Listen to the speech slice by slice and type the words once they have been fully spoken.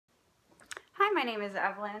my name is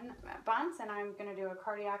Evelyn Bunce, and I'm going to do a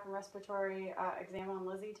cardiac and respiratory exam on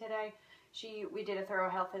Lizzie today. We did a thorough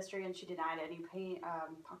health history, and she denied any pain,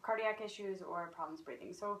 cardiac issues or problems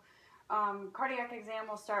breathing. So cardiac exam,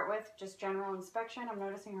 we'll start with just general inspection. I'm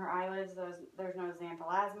noticing her eyelids, there's no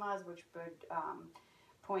xanthelasmas, which would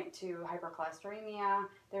point to hypercholesteremia.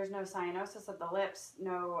 There's no cyanosis of the lips,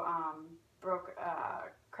 no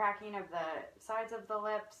cracking of the sides of the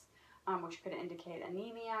lips, which could indicate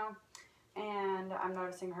anemia. And I'm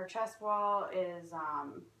noticing her chest wall is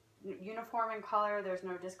uniform in color. There's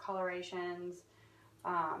no discolorations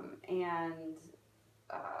and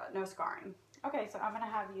no scarring. Okay, so I'm going to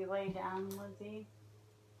have you lay down, Lizzie.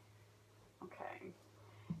 Okay.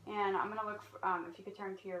 And I'm going to look, if you could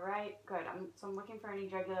turn to your right. Good. So I'm looking for any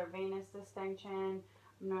jugular venous distension.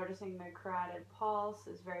 I'm noticing the carotid pulse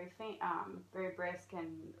is very faint, very brisk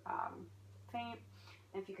and faint.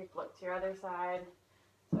 And if you could look to your other side.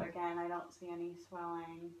 So again, I don't see any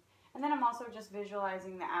swelling. And then I'm also just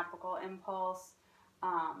visualizing the apical impulse,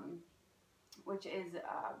 which is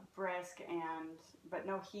brisk but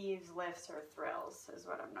no heaves, lifts, or thrills is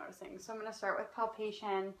what I'm noticing. So I'm going to start with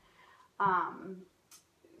palpation,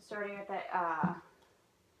 starting at the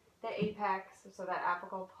apex, so that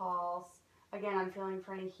apical pulse. Again, I'm feeling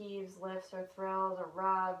for any heaves, lifts, or thrills, or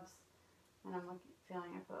rubs. And I'm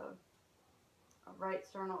feeling at the right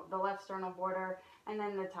sternal, the left sternal border, and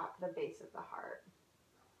then the top, the base of the heart.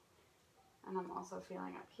 And I'm also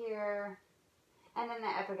feeling up here. And then the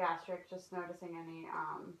epigastric, just noticing any,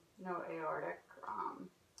 no aortic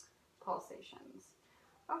pulsations.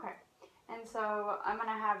 Okay, and so I'm going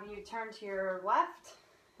to have you turn to your left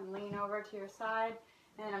and lean over to your side,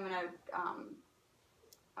 and I'm going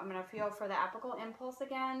to feel for the apical impulse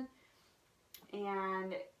again,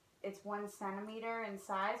 and it's 1 centimeter in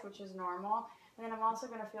size, which is normal. And then I'm also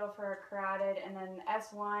going to feel for a carotid, and then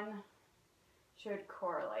S1 should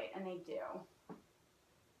correlate, and they do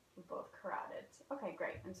with both carotids. Okay,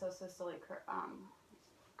 great. And so systolic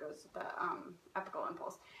goes with the apical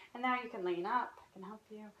impulse. And now you can lean up. I can help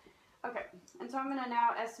you. Okay, and so I'm going to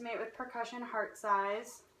now estimate with percussion heart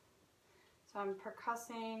size. So I'm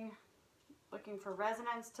percussing, looking for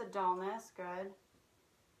resonance to dullness. Good.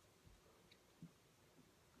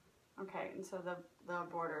 Okay, and so the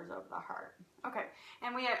borders of the heart. Okay,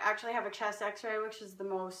 and we actually have a chest x-ray, which is the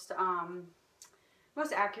most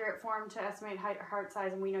accurate form to estimate heart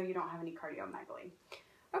size, and we know you don't have any cardiomegaly.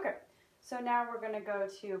 Okay, so now we're going to go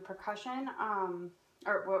to percussion,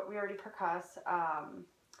 or what we already percuss.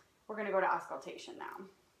 We're going to go to auscultation now.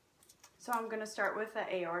 So I'm going to start with the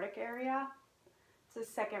aortic area. It's the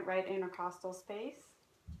second right intercostal space.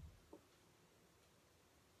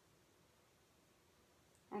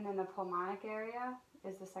 And then the pulmonic area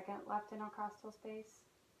is the second left intercostal space.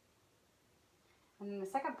 And then the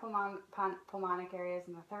second pulmonic area is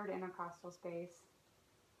in the third intercostal space.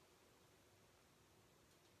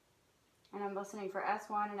 And I'm listening for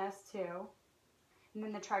S1 and S2. And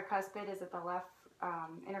then the tricuspid is at the left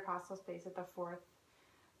intercostal space at the fourth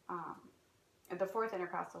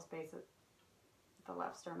intercostal space at the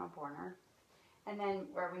left sternal border. And then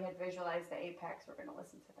where we had visualized the apex, we're going to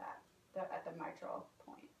listen to that. At the mitral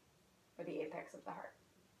point, or the apex of the heart.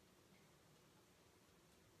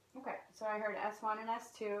 Okay, so I heard S1 and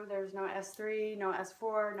S2. There's no S3, no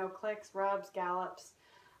S4, no clicks, rubs, gallops.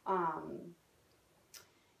 And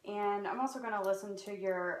I'm also going to listen to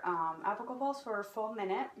your apical pulse for a full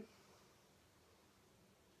minute.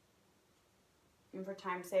 And for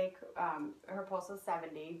time's sake, her pulse is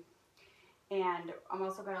 70. And I'm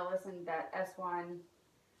also going to listen that S1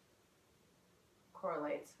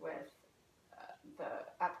 correlates with the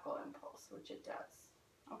apical impulse, which it does.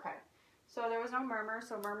 Okay, so there was no murmur.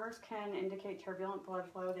 So murmurs can indicate turbulent blood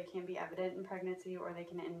flow. They can be evident in pregnancy, or they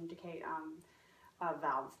can indicate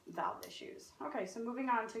valve issues. Okay, so moving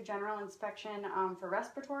on to general inspection for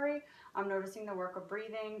respiratory. I'm noticing the work of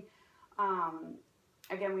breathing.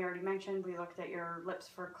 Again, we already mentioned, we looked at your lips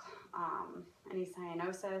for any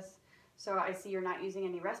cyanosis. So I see you're not using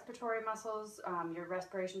any respiratory muscles. Your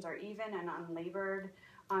respirations are even and unlabored.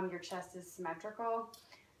 Your chest is symmetrical.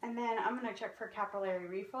 And then I'm going to check for capillary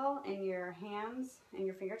refill in your hands and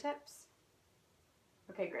your fingertips.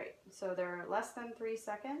 Okay, great. So they're less than 3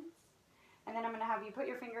 seconds. And then I'm going to have you put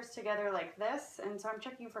your fingers together like this. And so I'm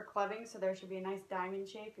checking for clubbing, so there should be a nice diamond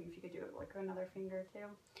shape. And if you could do it like another finger too.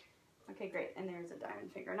 Okay, great. And there's a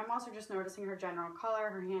diamond finger. And I'm also just noticing her general color.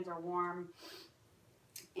 Her hands are warm.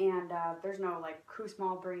 And there's no like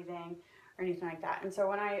small breathing or anything like that. And so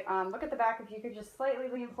when I look at the back, if you could just slightly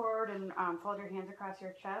lean forward and fold your hands across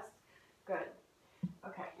your chest. Good.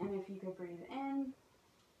 Okay, and if you could breathe in.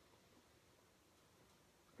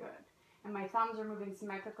 Good. And And my thumbs are moving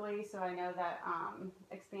symmetrically, so I know that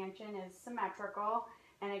expansion is symmetrical.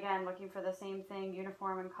 And again, looking for the same thing,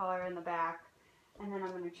 uniform in color in the back. And then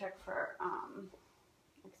I'm going to check for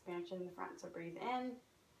expansion in the front. So breathe in.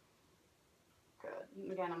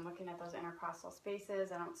 Good. Again, I'm looking at those intercostal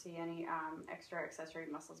spaces. I don't see any extra accessory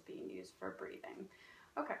muscles being used for breathing.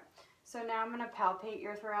 Okay, so now I'm going to palpate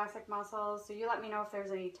your thoracic muscles. So you let me know if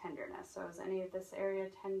there's any tenderness. So is any of this area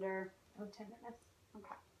tender? No tenderness.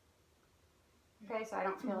 Okay. Okay, so I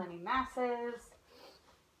don't feel any masses.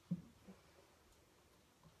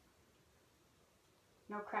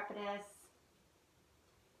 No crepitus.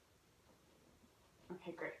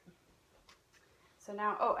 Okay, great. So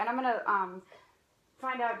now, oh, and I'm going to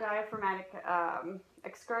find out diaphragmatic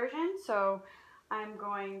excursion. So I'm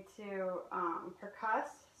going to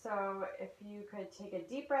percuss. So if you could take a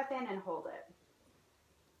deep breath in and hold it.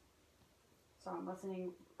 So I'm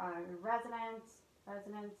listening, resonance,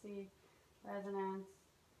 resonancy, resonance,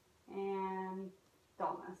 and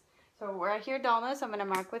dullness. So where I hear dullness, I'm going to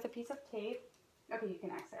mark with a piece of tape. Okay, you can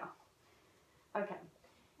exhale. Okay,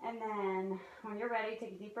 and then when you're ready,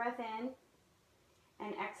 take a deep breath in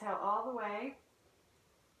and exhale all the way,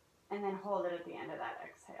 and then hold it at the end of that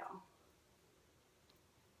exhale.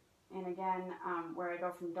 And again, where I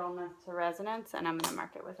go from dullness to resonance, and I'm going to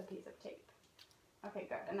mark it with a piece of tape. Okay,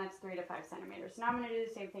 good, and that's 3 to 5 centimeters. So now I'm going to do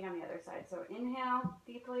the same thing on the other side. So inhale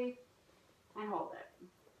deeply and hold it.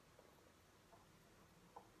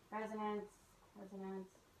 Resonance, resonance,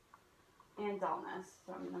 and dullness.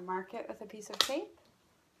 So I'm going to mark it with a piece of tape.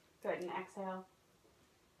 Good, and exhale.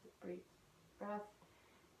 Deep breath.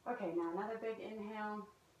 Okay, now another big inhale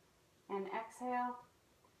and exhale.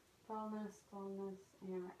 Dullness, dullness,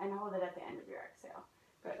 and hold it at the end of your exhale.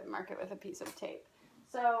 Good, and mark it with a piece of tape.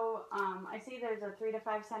 So I see there's a 3 to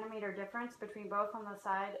 5 centimeter difference between both on the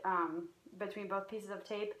side, between both pieces of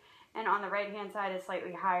tape, and on the right hand side is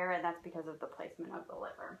slightly higher, and that's because of the placement of the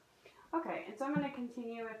liver. Okay, and so I'm going to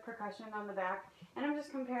continue with percussion on the back, and I'm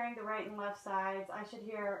just comparing the right and left sides. I should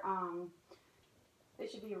hear, they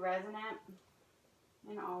should be resonant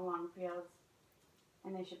in all lung fields,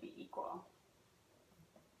 and they should be equal.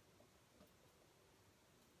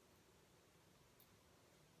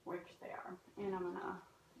 Which they are. And I'm going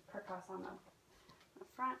to percuss on the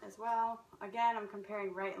front as well. Again, I'm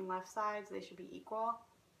comparing right and left sides. They should be equal.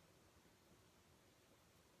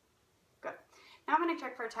 Good. Now I'm going to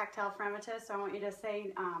check for tactile fremitus, so I want you to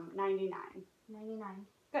say 99. 99.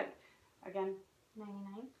 Good. Again.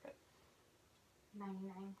 99. Good.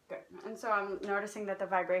 99. Good. And so I'm noticing that the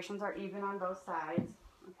vibrations are even on both sides.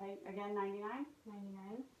 Okay. Again, 99.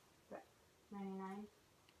 99. Good. 99.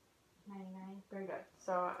 99. Very good.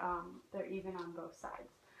 So they're even on both sides.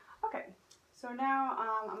 Okay. So now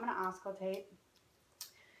I'm going to auscultate.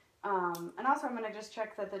 And also I'm going to just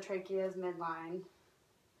check that the trachea is midline,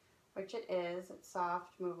 which it is. It's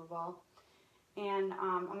soft, movable. And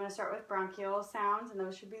I'm going to start with bronchial sounds, and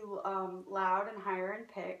those should be loud and higher and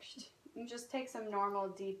pitched. And just take some normal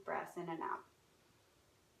deep breaths in and out.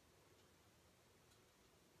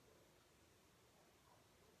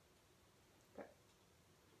 Good.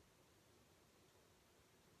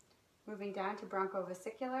 Moving down to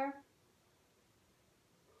bronchovesicular.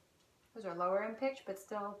 Those are lower in pitch, but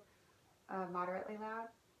still moderately loud.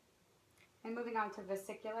 And moving on to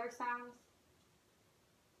vesicular sounds.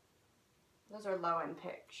 Those are low in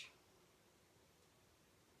pitch.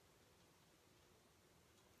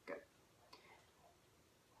 Good. Okay.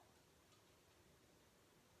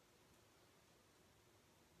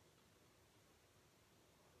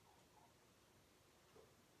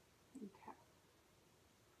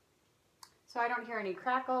 So I don't hear any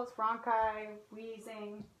crackles, bronchi,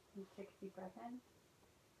 wheezing. Take a deep breath in.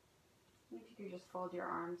 And if you could just fold your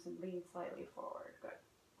arms and lean slightly forward. Good.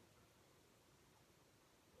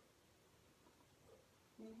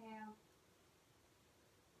 Inhale.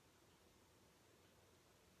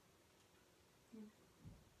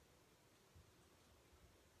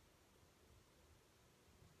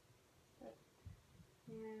 Good.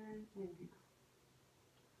 And inhale.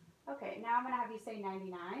 Okay, now I'm going to have you say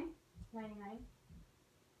 99. 99.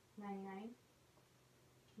 99.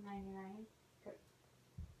 99. Good.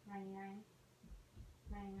 99.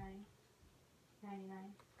 99.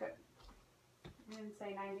 99. Good. And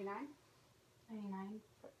say 99. 99.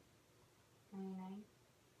 99.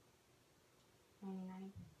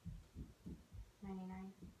 99.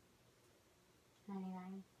 99.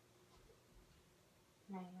 99.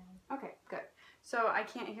 99. Okay, good. So I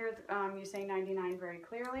can't hear you say 99 very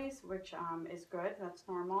clearly, which is good. That's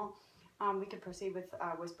normal. We could proceed with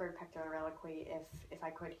whispered pectoraliquy if I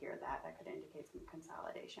could hear that. That could indicate some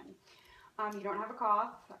consolidation. You don't have a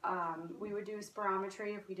cough. We would do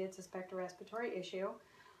spirometry if we did suspect a respiratory issue.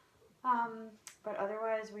 But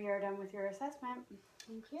otherwise, we are done with your assessment.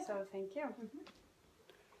 Thank you. So thank you. Mhm.